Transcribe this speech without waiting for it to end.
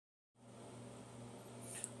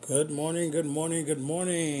Good morning, good morning, good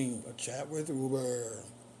morning. A chat with Uber.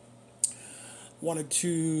 Wanted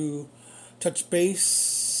to touch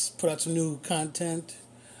base, put out some new content,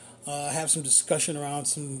 have some discussion around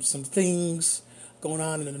some things going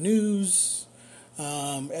on in the news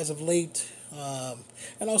as of late,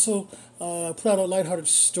 and also put out a lighthearted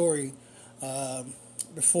story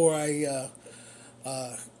before I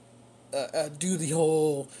do the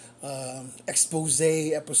whole expose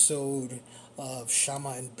episode of Shama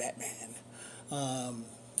and Batman. Um,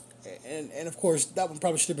 and of course that one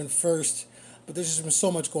probably should have been first, but there's just been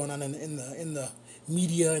so much going on in the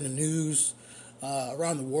media and the news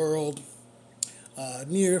around the world,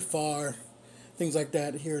 near, far, things like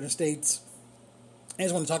that here in the states. I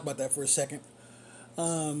just want to talk about that for a second.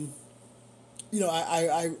 Um,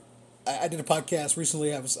 I did a podcast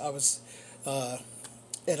recently. I was at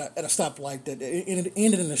a stoplight that it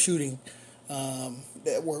ended in a shooting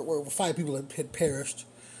where five people had perished,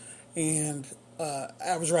 and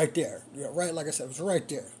I was right there. Right, like I said, I was right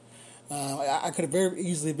there. I could have very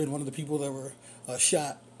easily been one of the people that were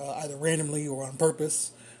shot either randomly or on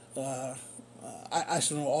purpose. Uh, I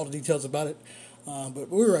still don't know all the details about it, but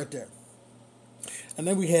we were right there. And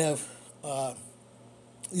then we have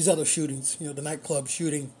these other shootings. The nightclub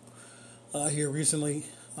shooting here recently,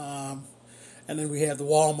 and then we have the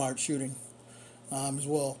Walmart shooting as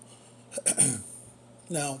well.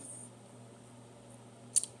 Now,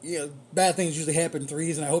 bad things usually happen in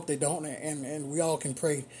threes, and I hope they don't. And we all can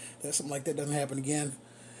pray that something like that doesn't happen again.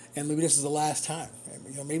 And maybe this is the last time.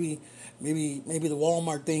 Maybe the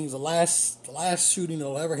Walmart thing is the last shooting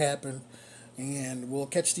that'll ever happen, and we'll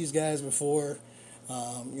catch these guys before.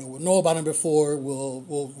 We'll know about them before.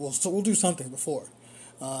 We'll do something before.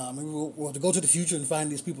 Maybe we'll have to go to the future and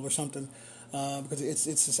find these people or something, because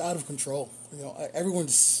it's just out of control.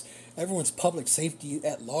 Everyone's public safety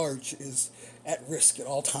at large is at risk at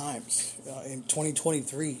all times in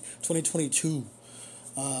 2023, 2022,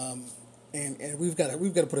 and we've got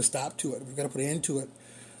to put a stop to it. We've got to put an end to it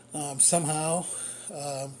somehow.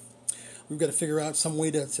 Um, we've got to figure out some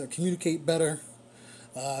way to communicate better.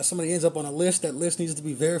 Somebody ends up on a list. That list needs to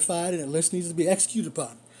be verified, and that list needs to be executed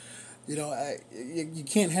upon. You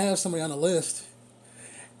can't have somebody on a list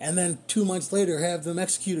and then 2 months later have them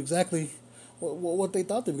execute exactly what they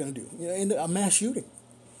thought they were going to do. In a mass shooting,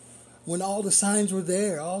 when all the signs were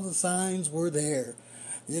there,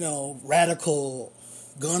 radical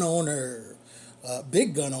gun owner,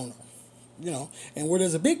 big gun owner. And where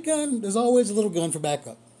there's a big gun, there's always a little gun for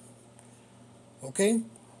backup. Okay,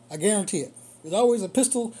 I guarantee it. There's always a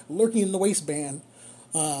pistol lurking in the waistband,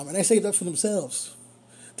 and they save that for themselves,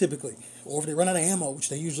 typically, or if they run out of ammo, which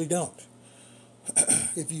they usually don't.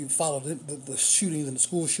 If you follow the shootings and the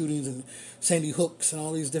school shootings and Sandy Hooks and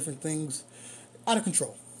all these different things, out of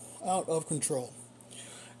control, out of control.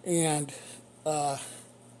 And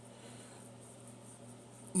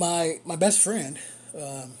my best friend,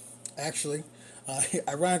 actually,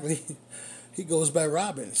 ironically, he goes by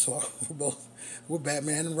Robin. So we're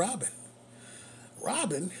Batman and Robin.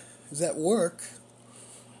 Robin is at work.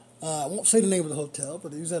 I won't say the name of the hotel,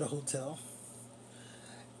 but he was at a hotel,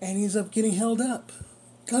 and he ends up getting held up,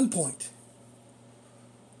 gunpoint,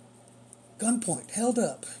 held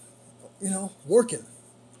up, working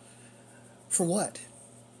for what?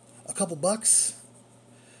 A couple bucks,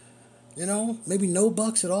 maybe no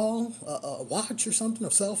bucks at all, a watch or something,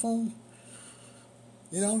 a cell phone.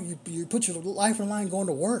 You put your life on the line going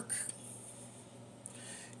to work.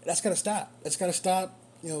 That's got to stop. That's got to stop.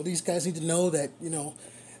 These guys need to know that,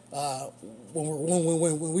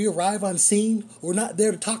 when we arrive on scene, we're not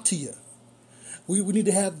there to talk to you. We need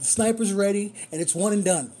to have the snipers ready, and it's one and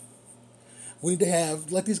done. We need to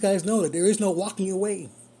let these guys know that there is no walking away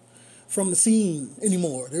from the scene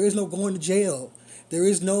anymore. There is no going to jail. There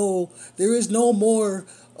is no more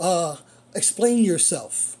explain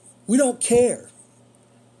yourself. We don't care.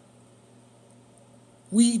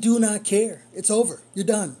 We do not care. It's over. You're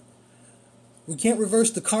done. We can't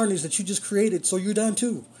reverse the carnage that you just created, so you're done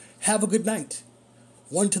too. Have a good night.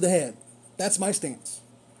 One to the head. That's my stance.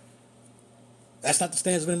 That's not the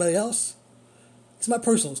stance of anybody else. It's my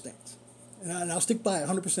personal stance. And I'll stick by it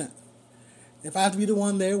 100%. If I have to be the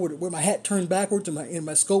one there with my hat turned backwards and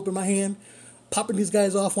my scope in my hand, popping these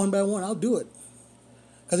guys off one by one, I'll do it.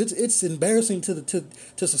 Because it's embarrassing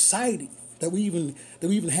to society that we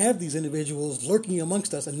even have these individuals lurking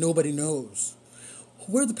amongst us and nobody knows.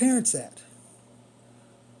 Where are the parents at?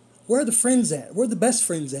 Where are the friends at? Where are the best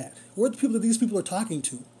friends at? Where are the people that these people are talking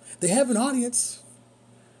to? They have an audience.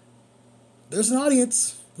 There's an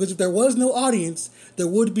audience. Because if there was no audience, there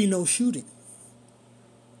would be no shooting.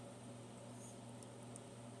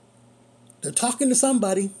 They're talking to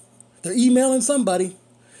somebody. They're emailing somebody.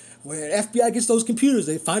 When FBI gets those computers,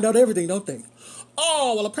 they find out everything, don't they?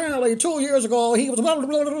 Oh, well, apparently 2 years ago, he was... Blah, blah,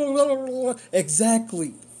 blah, blah, blah.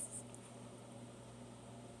 Exactly.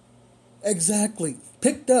 Exactly.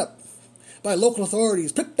 Picked up by local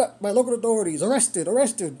authorities.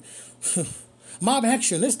 Arrested. Mob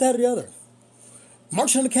action, this, that, or the other.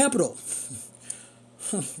 Marching on the Capitol.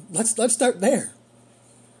 Let's start there.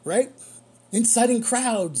 Right? Inciting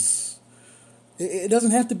crowds. It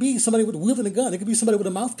doesn't have to be somebody wielding a gun. It could be somebody with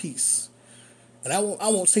a mouthpiece. And I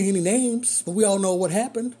won't say any names, but we all know what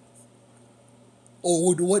happened.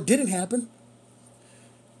 Or what didn't happen.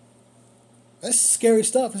 That's scary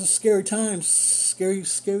stuff. It's a scary time. Scary.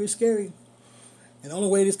 And the only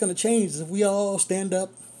way it's going to change is if we all stand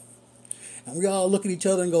up and we all look at each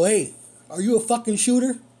other and go, hey, are you a fucking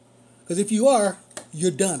shooter? Because if you are, you're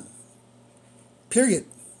done. Period.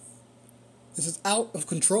 This is out of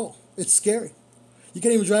control. It's scary. You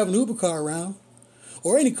can't even drive an Uber car around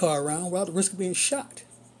or any car around without the risk of being shot,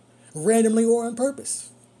 randomly or on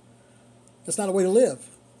purpose. That's not a way to live.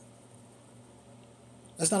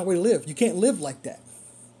 That's not a way to live. You can't live like that.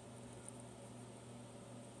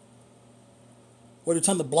 Whether it's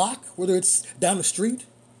on the block, whether it's down the street,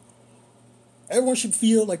 everyone should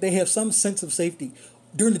feel like they have some sense of safety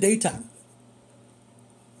during the daytime.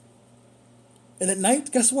 And at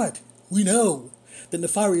night, guess what? We know that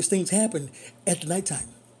nefarious things happen at the nighttime.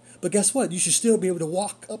 But guess what? You should still be able to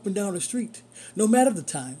walk up and down the street, no matter the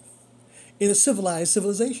time, in a civilized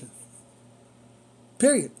civilization.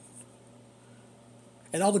 Period.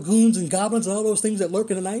 And all the goons and goblins and all those things that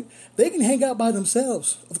lurk in the night, they can hang out by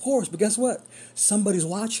themselves, of course. But guess what? Somebody's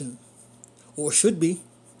watching, or should be.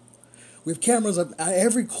 We have cameras at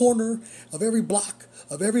every corner of every block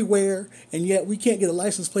of everywhere, and yet we can't get a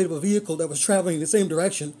license plate of a vehicle that was traveling in the same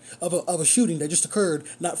direction of a shooting that just occurred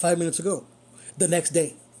not 5 minutes ago, the next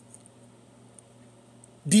day.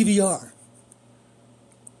 DVR.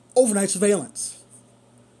 Overnight surveillance.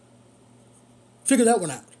 Figure that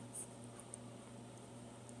one out.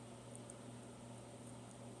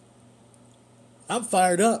 I'm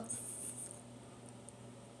fired up.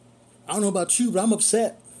 I don't know about you, but I'm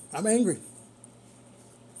upset. I'm angry.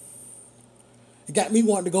 It got me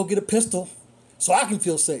wanting to go get a pistol so I can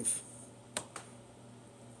feel safe.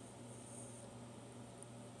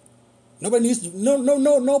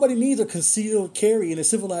 Nobody needs a concealed carry in a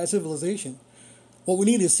civilized civilization. What we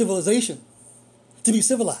need is civilization to be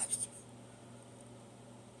civilized.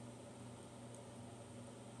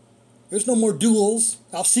 There's no more duels.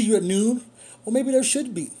 I'll see you at noon. Well, maybe there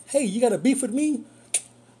should be. Hey, you got a beef with me?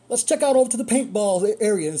 Let's check out over to the paintball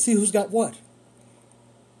area and see who's got what.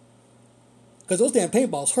 Because those damn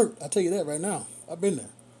paintballs hurt. I'll tell you that right now. I've been there.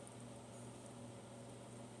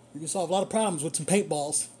 You can solve a lot of problems with some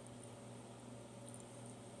paintballs.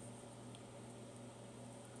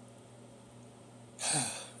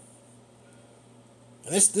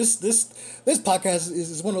 And this podcast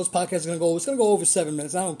is one of those podcasts it's gonna go over 7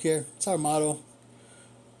 minutes. I don't care. It's our motto.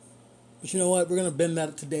 But you know what? We're gonna bend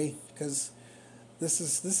that today because this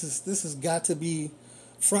has got to be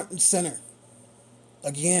front and center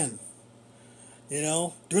again. You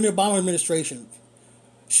know, during the Obama administration,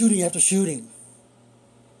 shooting after shooting.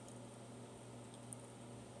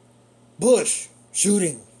 Bush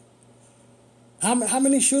shooting. How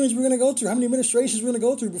many shootings we're gonna go through? How many administrations we're gonna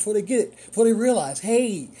go through before they realize,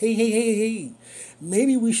 hey,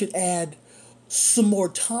 maybe we should add some more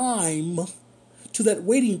time to that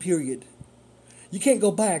waiting period. You can't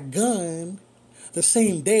go buy a gun the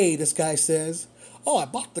same day, this guy says. Oh, I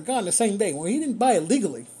bought the gun the same day. Well, he didn't buy it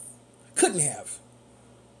legally. Couldn't have.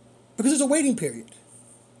 Because there's a waiting period.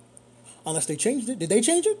 Unless they changed it. Did they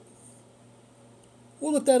change it?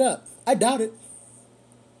 We'll look that up. I doubt it.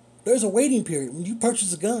 There's a waiting period. When you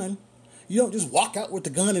purchase a gun, you don't just walk out with the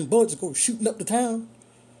gun and bullets and go shooting up the town.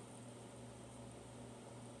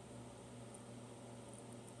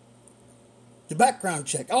 The background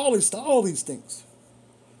check, all these things.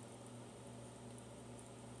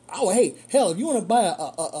 Oh, hey, hell, if you want to buy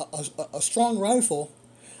a strong rifle,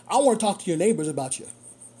 I want to talk to your neighbors about you.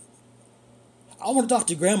 I want to talk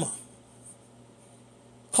to your grandma.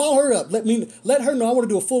 Call her up. Let her know I want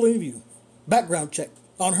to do a full interview. Background check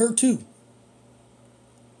on her too.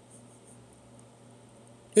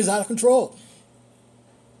 It's out of control.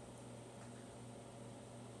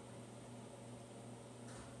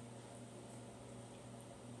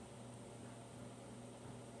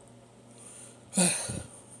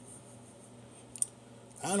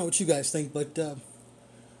 I don't know what you guys think, but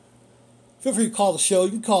feel free to call the show.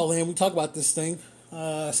 You can call in. We talk about this thing.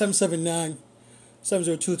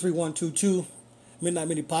 779-702-3122. Midnight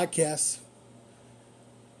Mini Podcasts.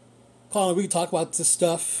 Calling, we can talk about this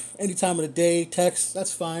stuff any time of the day. Text,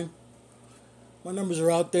 that's fine. My numbers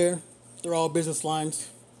are out there. They're all business lines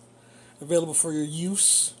available for your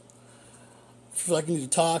use. If you feel like you need to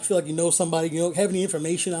talk, feel like you know somebody, you don't have any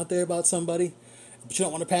information out there about somebody, but you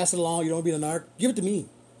don't want to pass it along, you don't want to be a narc, give it to me.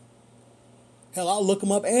 Hell, I'll look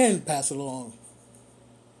them up and pass it along.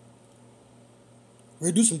 We're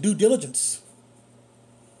going to do some due diligence.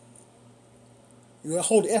 You're going to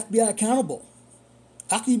hold the FBI accountable.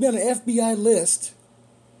 How can you be on an FBI list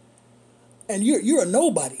and you're a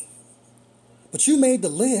nobody, but you made the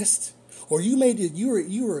list, or you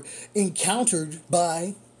were encountered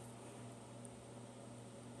by,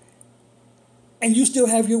 and you still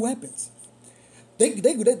have your weapons?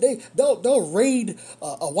 They'll raid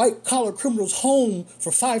a white collar criminal's home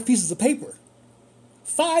for 5 pieces of paper.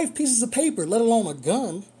 5 pieces of paper, let alone a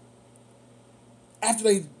gun. After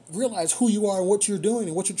they realize who you are and what you're doing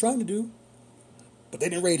and what you're trying to do. But they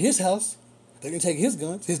didn't raid his house. They didn't take his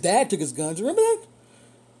guns. His dad took his guns. Remember that?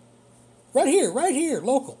 Right here,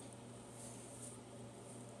 local.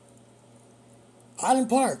 Highland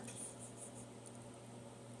Park.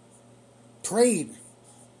 Trade.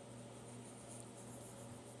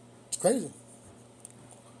 It's crazy.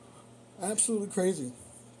 Absolutely crazy.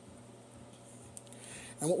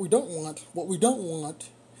 And what we don't want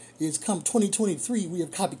is come 2023, we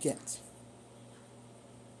have copycats.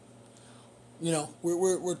 You know,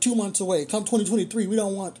 we're 2 months away. Come 2023, we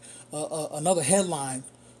don't want another headline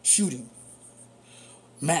shooting,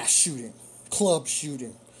 mass shooting, club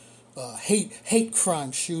shooting, hate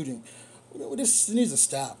crime shooting. This needs to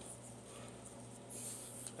stop.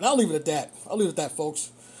 And I'll leave it at that.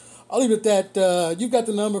 Folks. I'll leave it at that. You've got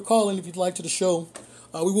the number. Call in if you'd like to the show.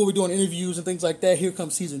 We will be doing interviews and things like that. Here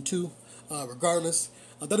comes season 2. Regardless,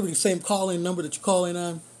 that'll be the same call-in number that you call in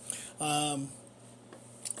on.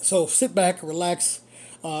 So sit back, relax.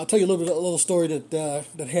 I'll tell you a little story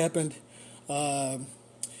that happened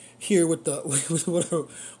here with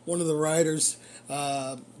one of the riders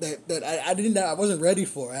that I wasn't ready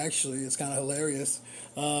for. Actually, it's kind of hilarious.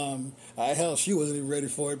 Hell, she wasn't even ready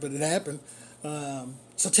for it, but it happened. So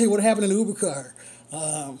I'll tell you what happened in the Uber car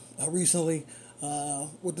recently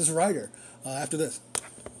with this rider after this.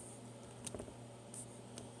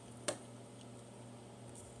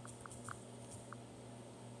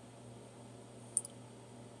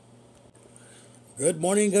 Good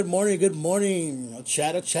morning. A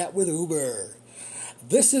chat with Uber.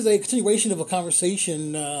 This is a continuation of a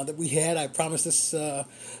conversation that we had. I promised this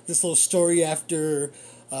little story after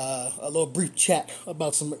a little brief chat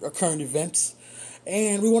about some current events,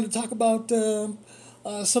 and we want to talk about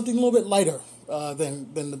something a little bit lighter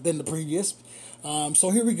than the previous.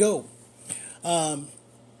 So here we go.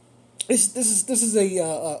 This is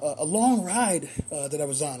a long ride that I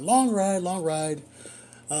was on. Long ride.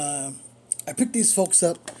 I picked these folks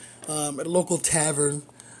up at a local tavern.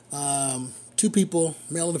 2 people,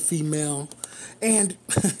 male and a female. And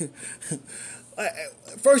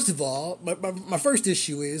first of all, my first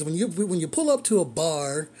issue is when you pull up to a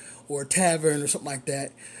bar or a tavern or something like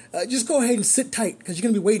that, just go ahead and sit tight, because you're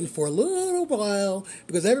going to be waiting for a little while,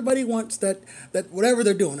 because everybody wants that whatever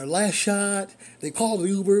they're doing, their last shot. They call the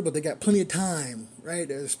Uber, but they got plenty of time, right?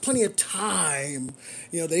 There's plenty of time.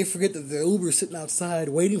 You know, they forget that the Uber's sitting outside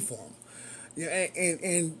waiting for them. Yeah,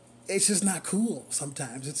 and it's just not cool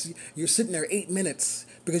sometimes. You're sitting there 8 minutes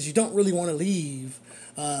because you don't really want to leave,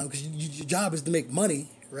 because your job is to make money,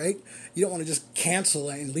 right? You don't want to just cancel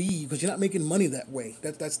and leave because you're not making money that way.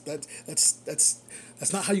 That's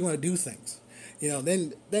not how you want to do things. You know,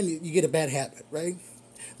 then you get a bad habit, right?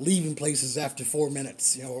 Leaving places after 4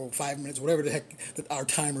 minutes, or 5 minutes, whatever the heck that our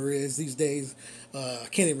timer is these days. I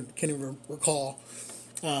can't even recall.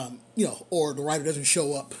 Or the rider doesn't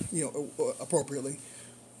show up, appropriately.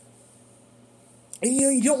 And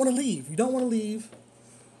you don't want to leave. You don't want to leave,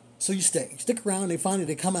 so you stay. Stick around.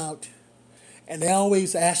 They come out, and they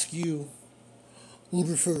always ask you,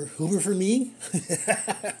 Uber for me?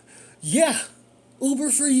 Yeah,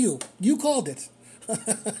 Uber for you. You called it.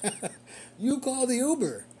 You called the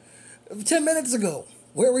Uber 10 minutes ago.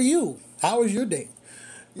 Where were you? How was your day?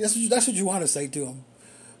 That's what you want to say to them.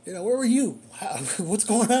 Where were you? What's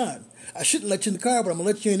going on? I shouldn't let you in the car, but I'm going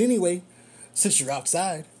to let you in anyway, since you're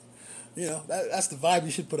outside. That's the vibe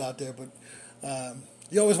you should put out there. But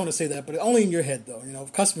you always want to say that, but only in your head, though.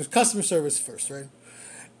 Customer service first, right?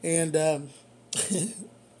 And they're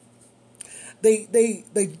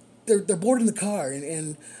boarding the car,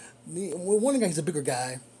 and one guy, he's a bigger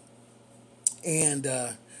guy, and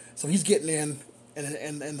so he's getting in,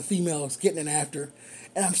 and the female is getting in after.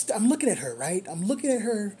 And I'm looking at her, right? I'm looking at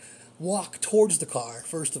her walk towards the car,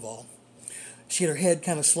 first of all. She had her head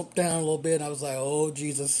kind of slumped down a little bit, and I was like, oh,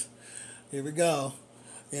 Jesus, here we go.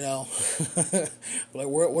 You know, like,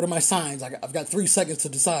 what are my signs? I've got 3 seconds to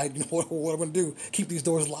decide, you know, what I'm going to do. Keep these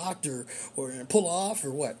doors locked or pull off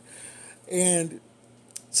or what. And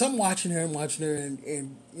so I'm watching her,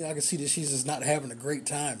 and you know, I can see that she's just not having a great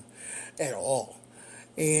time at all.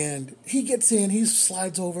 And he gets in, he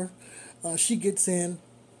slides over, she gets in,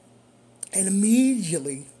 and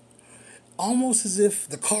immediately, almost as if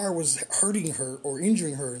the car was hurting her or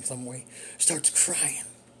injuring her in some way, starts crying.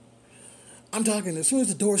 I'm talking, as soon as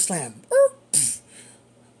the door slammed,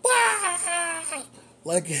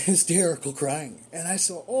 like hysterical crying. And I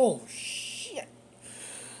said, oh, shit.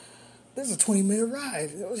 This is a 20-minute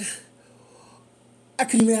ride. I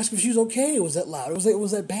couldn't even ask if she was okay. It was that loud. It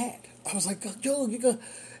was that bad. I was like, Joe,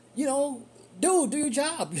 you know, dude, do your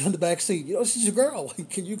job. You're in the back seat. You know, she's your girl.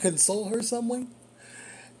 Can you console her some way?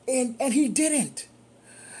 And he didn't.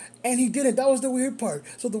 And he didn't. That was the weird part.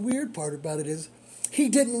 So the weird part about it is he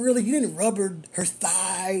didn't rub her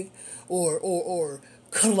thigh or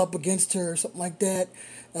cuddle up against her or something like that.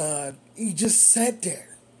 He just sat there.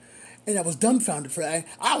 And I was dumbfounded for that.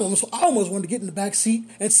 I almost wanted to get in the back seat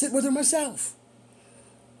and sit with her myself.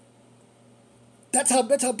 That's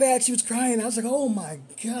how bad she was crying. I was like, oh my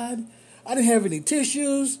God. I didn't have any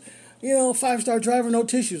tissues. You know, 5-star driver, no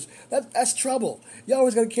tissues. That's trouble. You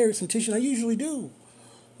always got to carry some tissue, and I usually do.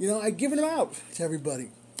 You know, I've given them out to everybody.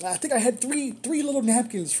 I think I had three little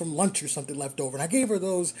napkins from lunch or something left over, and I gave her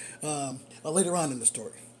those later on in the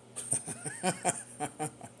story.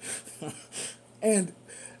 And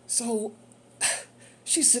so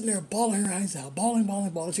she's sitting there bawling her eyes out, bawling.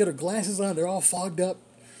 She got her glasses on, they're all fogged up.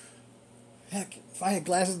 Heck, if I had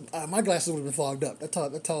glasses, my glasses would have been fogged up. That's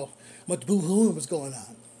how much boo-hooing was going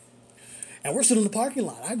on. And we're sitting in the parking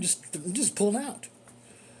lot. I'm just pulling out.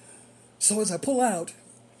 So as I pull out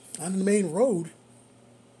on the main road,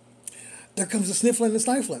 there comes the sniffling and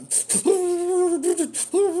stifling.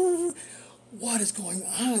 What is going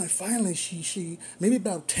on? And finally, she maybe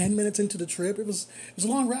about 10 minutes into the trip, it was a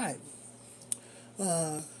long ride.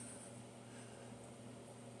 About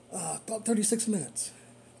 36 minutes,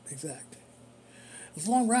 exact. It was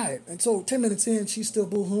a long ride. And so 10 minutes in, she's still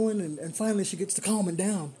boo-hooing, and finally she gets to calming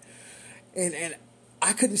down. And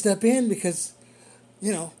I couldn't step in because,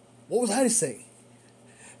 you know, what was I to say?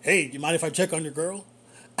 Hey, do you mind if I check on your girl?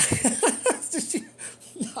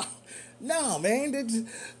 No, man.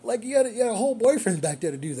 Like, you had a whole boyfriend back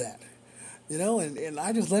there to do that. You know, and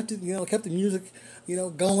I just left it, you know, kept the music, you know,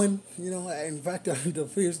 going. You know, in fact,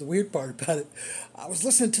 here's the weird part about it. I was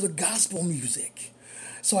listening to the gospel music.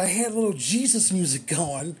 So I had a little Jesus music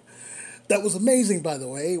going. That was amazing, by the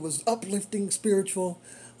way. It was uplifting, spiritual.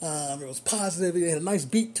 It was positive. It had a nice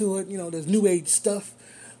beat to it. You know, there's new age stuff.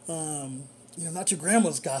 You know, not your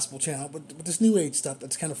grandma's gospel channel, but this new age stuff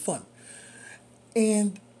that's kind of fun.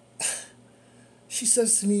 And she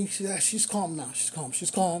says to me, she's calm now. She's calm.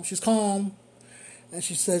 And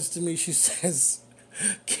she says to me,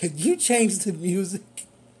 can you change the music?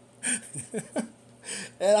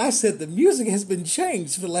 And I said, the music has been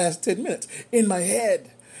changed for the last 10 minutes in my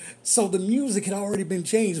head. So the music had already been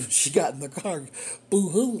changed when she got in the car,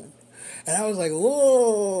 boo-hooing. And I was like,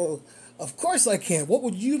 whoa, of course I can. What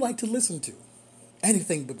would you like to listen to?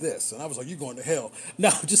 Anything but this. And I was like, you're going to hell.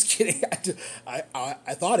 No, just kidding.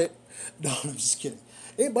 I thought it. No, I'm just kidding.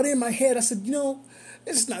 But in my head, I said, you know,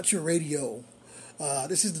 this is not your radio.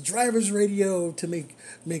 This is the driver's radio to make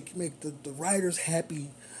the riders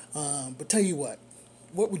happy. But tell you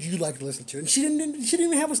what would you like to listen to? And she didn't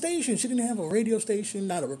even have a station. She didn't have a radio station,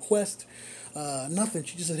 not a request, nothing.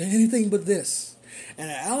 She just said anything but this.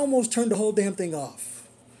 And I almost turned the whole damn thing off,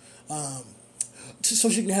 so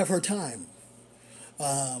she can have her time.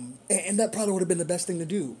 And that probably would have been the best thing to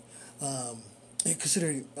do,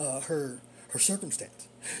 considering her circumstance.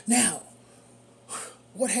 Now,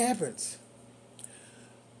 what happens?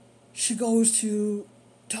 She goes to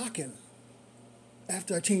talking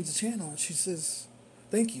after I change the channel, and she says,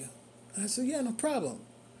 thank you. And I said, yeah, no problem.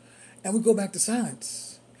 And we go back to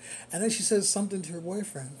silence. And then she says something to her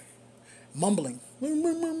boyfriend, mumbling.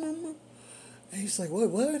 And he's like,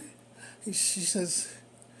 what? She says,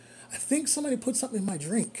 I think somebody put something in my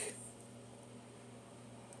drink.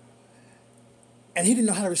 And he didn't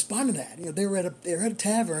know how to respond to that. You know, they were at a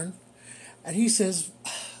tavern, and he says,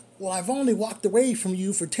 well, I've only walked away from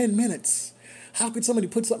you for 10 minutes. How could somebody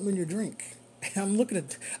put something in your drink? And I'm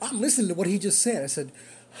listening to what he just said. I said,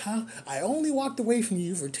 huh? I only walked away from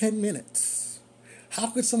you for 10 minutes.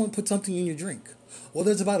 How could someone put something in your drink? Well,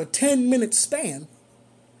 there's about a 10-minute span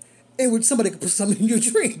in which somebody could put something in your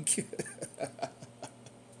drink.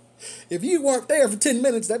 If you weren't there for 10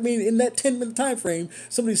 minutes, that means in that 10-minute time frame,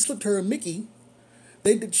 somebody slipped her a Mickey.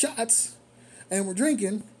 They did shots and were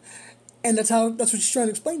drinking, and that's what she's trying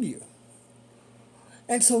to explain to you.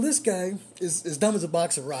 And so this guy is dumb as a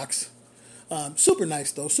box of rocks. Super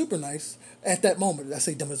nice, though. Super nice. At that moment, I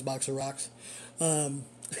say dumb as a box of rocks.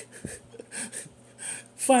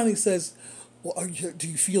 Finally says, well, do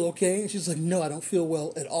you feel okay? And she's like, no, I don't feel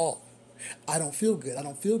well at all. I don't feel good. I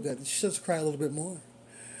don't feel good. And she starts to cry a little bit more.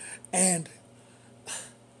 And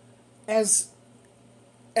as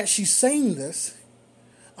she's saying this,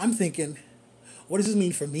 I'm thinking, what does this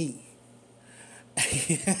mean for me?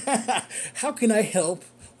 How can I help?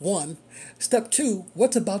 One. Step two,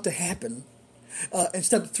 what's about to happen? And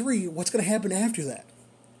step three, what's going to happen after that?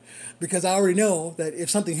 Because I already know that if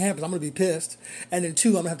something happens, I'm going to be pissed. And then two,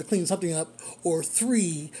 I'm going to have to clean something up. Or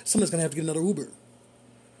three, someone's going to have to get another Uber.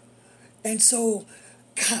 And so,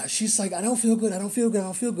 gosh, she's like, I don't feel good, I don't feel good, I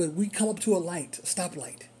don't feel good. We come up to a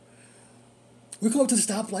stoplight. We come up to the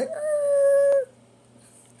stoplight.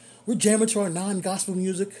 We're jamming to our non-gospel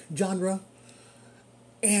music genre.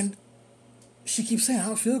 And she keeps saying, I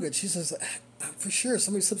don't feel good. She says, for sure,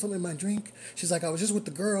 somebody slipped something in my drink. She's like, I was just with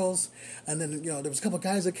the girls. And then, there was a couple of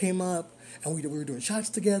guys that came up. And we were doing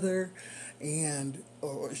shots together. And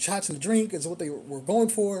or shots in the drink is what they were going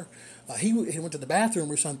for. He went to the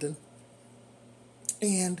bathroom or something.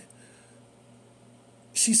 And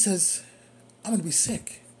she says, I'm going to be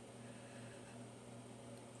sick.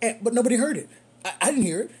 But nobody heard it. I didn't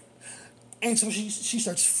hear it. And so she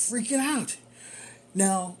starts freaking out.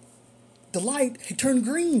 Now, the light had turned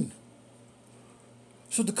green.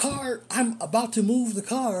 So the car, I'm about to move the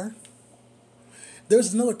car.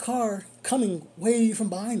 There's another car coming way from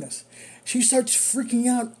behind us. She starts freaking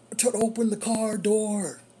out to open the car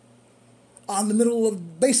door on the middle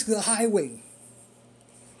of basically the highway.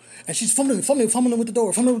 And she's fumbling with the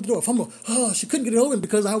door. Oh, she couldn't get it open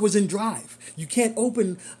because I was in drive. You can't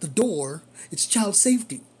open the door. It's child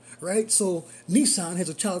safety, right? So Nissan has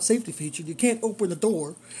a child safety feature. You can't open the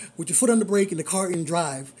door with your foot on the brake and the car in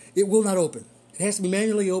drive. It will not open. It has to be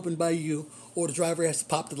manually opened by you, or the driver has to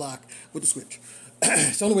pop the lock with the switch.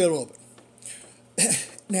 It's the only way it'll open.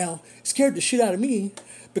 Now, it scared the shit out of me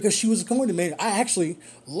because she was going to make it. I actually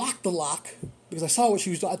locked the lock because I saw what she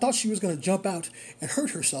was doing. I thought she was going to jump out and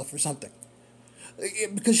hurt herself or something.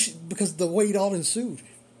 Because the way it all ensued.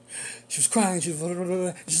 She was crying. She's like,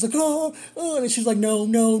 oh, and she's like, no,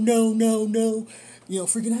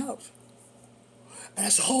 freaking out. And I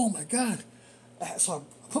said, oh my God. So I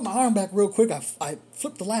put my arm back real quick. I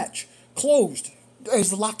flipped the latch, closed,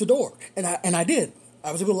 to lock the door, and I did.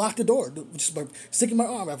 I was able to lock the door just by sticking my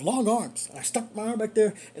arm. I have long arms. And I stuck my arm back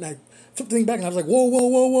there, and I flipped the thing back, and I was like,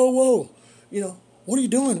 whoa. What are you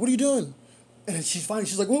doing? And she's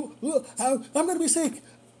like, whoa, I'm going to be sick.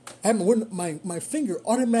 My finger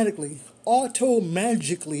auto-magically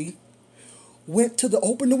went to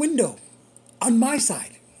open the window on my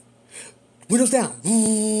side. Windows down.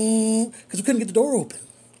 Because we couldn't get the door open.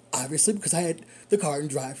 Obviously, because I had the car in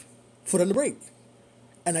drive, foot on the brake.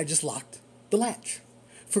 And I just locked the latch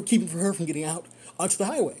for her from getting out onto the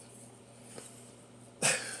highway.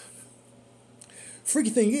 Freaky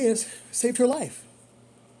thing is, saved her life.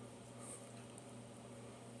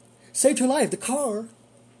 Saved her life. The car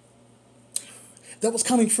that was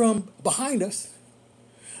coming from behind us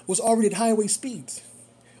was already at highway speeds.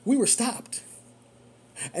 We were stopped.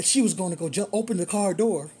 And she was going to go open the car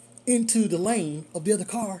door into the lane of the other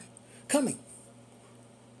car coming.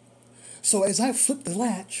 So as I flipped the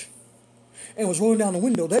latch and was rolling down the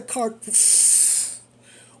window, that car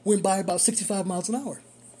went by about 65 miles an hour.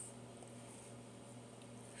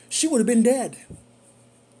 She would have been dead.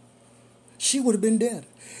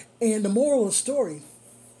 And the moral of the story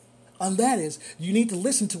on that is you need to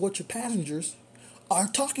listen to what your passengers are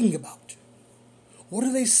talking about. What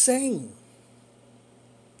are they saying?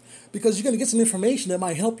 Because you're going to get some information that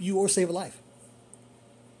might help you or save a life.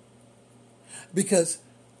 Because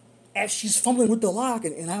as she's fumbling with the lock,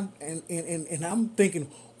 and I'm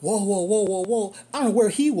thinking, whoa. I don't know where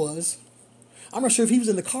he was. I'm not sure if he was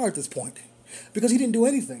in the car at this point, because he didn't do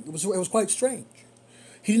anything. It was quite strange.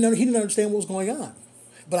 He didn't understand what was going on,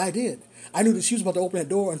 but I did. I knew that she was about to open that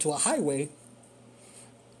door onto a highway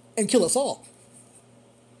and kill us all.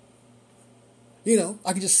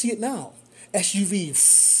 I can just see it now. SUV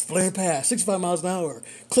flare past 65 miles an hour,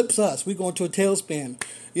 clips us. We go into a tailspin.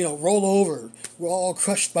 Roll over. We're all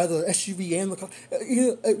crushed by the SUV and the car.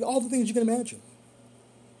 All the things you can imagine.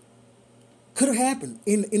 Could have happened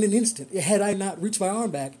in an instant had I not reached my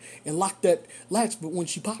arm back and locked that latch, but when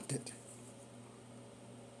she popped it.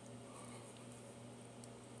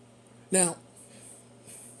 Now,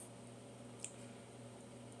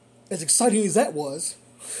 as exciting as that was,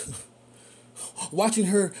 watching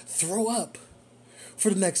her throw up for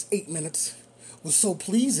the next 8 minutes was so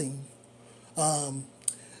pleasing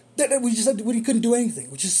that we couldn't do anything.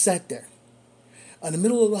 We just sat there in the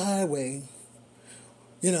middle of the highway.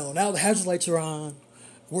 Now the hazard lights are on.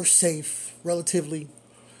 We're safe, relatively.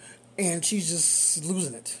 And she's just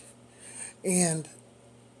losing it. And,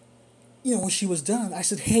 when she was done, I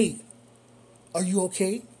said, "Hey, are you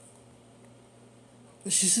okay?"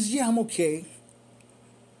 And she says, "Yeah, I'm okay."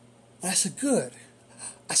 And I said, "Good."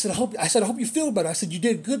 I said, I hope you feel better." I said, "You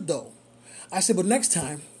did good, though." I said, "But next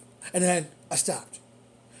time," and then I stopped.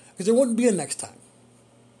 Because there wouldn't be a next time.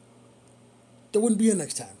 There wouldn't be a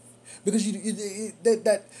next time. Because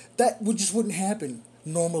that wouldn't happen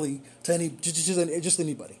normally to just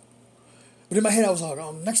anybody. But in my head, I was like,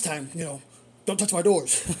 "Oh, next time, don't touch my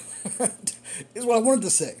doors." Is what I wanted to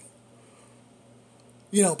say.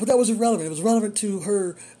 But that was irrelevant. It was relevant to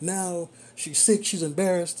her now. She's sick. She's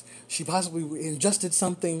embarrassed. She possibly ingested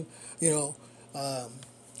something. I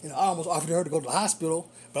almost offered her to go to the hospital,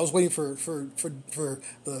 but I was waiting for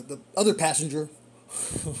the other passenger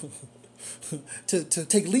to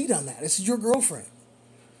take lead on that. This is your girlfriend.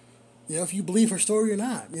 If you believe her story or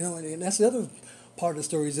not. And that's the other part of the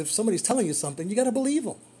story is if somebody's telling you something, you got to believe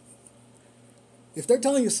them. If they're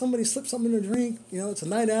telling you somebody slipped something in their drink, it's a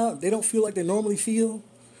night out, they don't feel like they normally feel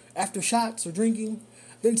after shots or drinking,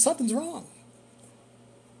 then something's wrong.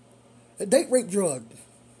 A date rape drug.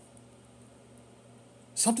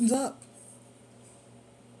 Something's up.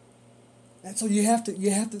 And so you have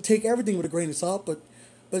to take everything with a grain of salt, but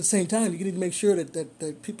at the same time, you need to make sure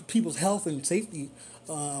that people's health and safety,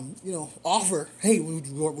 offer, "Hey, would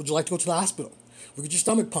you like to go to the hospital? We'll get your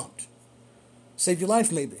stomach pumped. Save your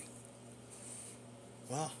life, maybe."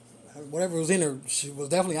 Well, whatever was in her, she was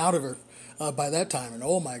definitely out of her by that time. And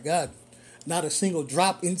oh my God, not a single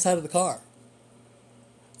drop inside of the car.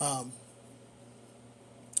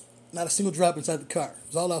 Not a single drop inside the car. It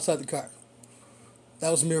was all outside the car. That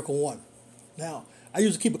was miracle one. Now, I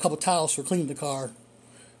usually keep a couple towels for cleaning the car.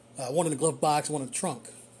 One in the glove box, one in the trunk.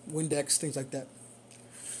 Windex, things like that.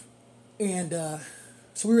 And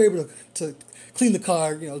so we were able to clean the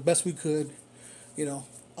car, as best we could,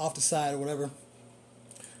 off the side or whatever.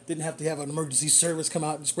 Didn't have to have an emergency service come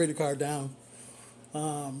out and spray the car down.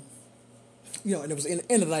 And it was the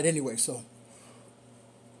end of the night anyway, so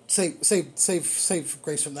save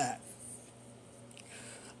grace from that.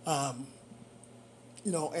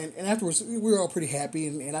 And afterwards we were all pretty happy,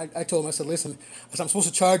 and I told him, I said, "Listen, I'm supposed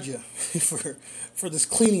to charge you for this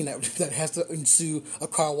cleaning that has to ensue, a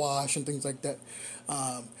car wash and things like that."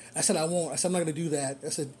 I said, "I won't." I said, "I'm not going to do that." I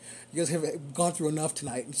said, "You guys have gone through enough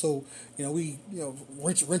tonight," and so we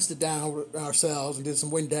rinsed it down ourselves and did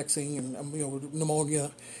some Windexing and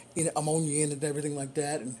ammonia in it and everything like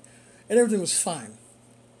that, and everything was fine.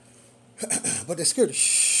 But they scared the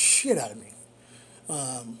shit out of me.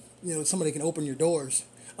 Somebody can open your doors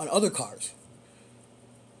on other cars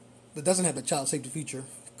that doesn't have the child safety feature.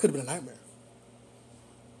 Could have been a nightmare.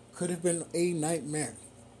 Could have been a nightmare.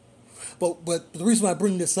 But the reason why I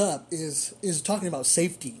bring this up is talking about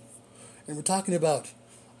safety, and we're talking about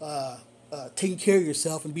taking care of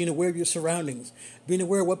yourself and being aware of your surroundings, being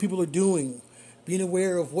aware of what people are doing, being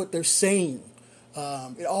aware of what they're saying.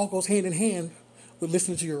 It all goes hand in hand with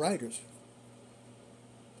listening to your riders,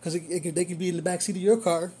 because they can be in the back seat of your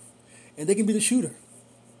car, and they can be the shooter,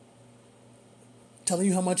 telling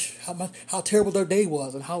you how terrible their day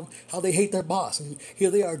was and how they hate their boss, and here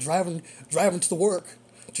they are driving to the work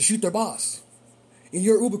to shoot their boss in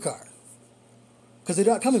your Uber car because they're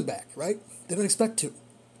not coming back, right? They don't expect to.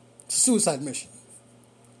 It's a suicide mission,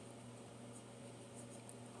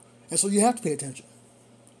 and so you have to pay attention.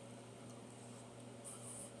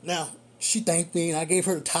 Now, she thanked me, and I gave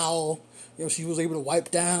her a towel. She was able to wipe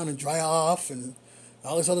down and dry off and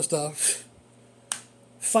all this other stuff.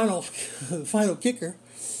 Final kicker.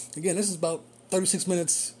 Again, this is about 36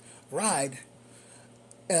 minutes ride.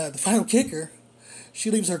 The final kicker, she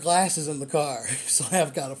leaves her glasses in the car. So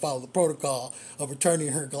I've got to follow the protocol of returning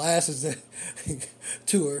her glasses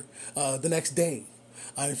to her the next day.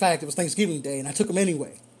 In fact, it was Thanksgiving Day, and I took them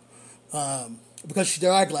anyway. Because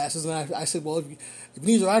they're eyeglasses, and I said, "Well, if you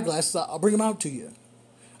need your eyeglasses, I'll bring them out to you.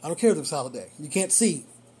 I don't care if it's a holiday. You can't see."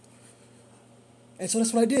 And so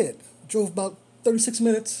that's what I did. Drove about 36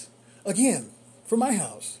 minutes, again, from my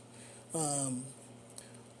house,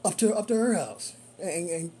 up to her house,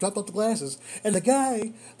 and dropped off the glasses. And the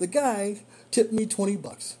guy tipped me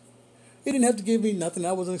 $20. He didn't have to give me nothing.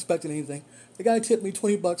 I wasn't expecting anything. The guy tipped me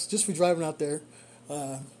 $20 just for driving out there,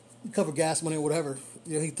 cover gas money or whatever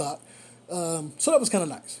he thought. So that was kind of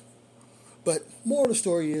nice. But more of the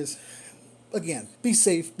story is, again, be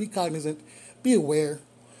safe, be cognizant, be aware,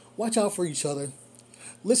 watch out for each other,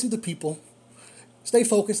 listen to people, stay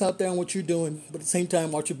focused out there on what you're doing, but at the same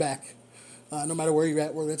time, watch your back, no matter where you're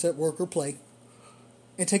at, whether it's at work or play.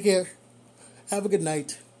 And take care. Have a good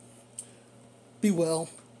night. Be well.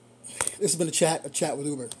 This has been a chat with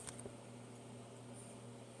Uber.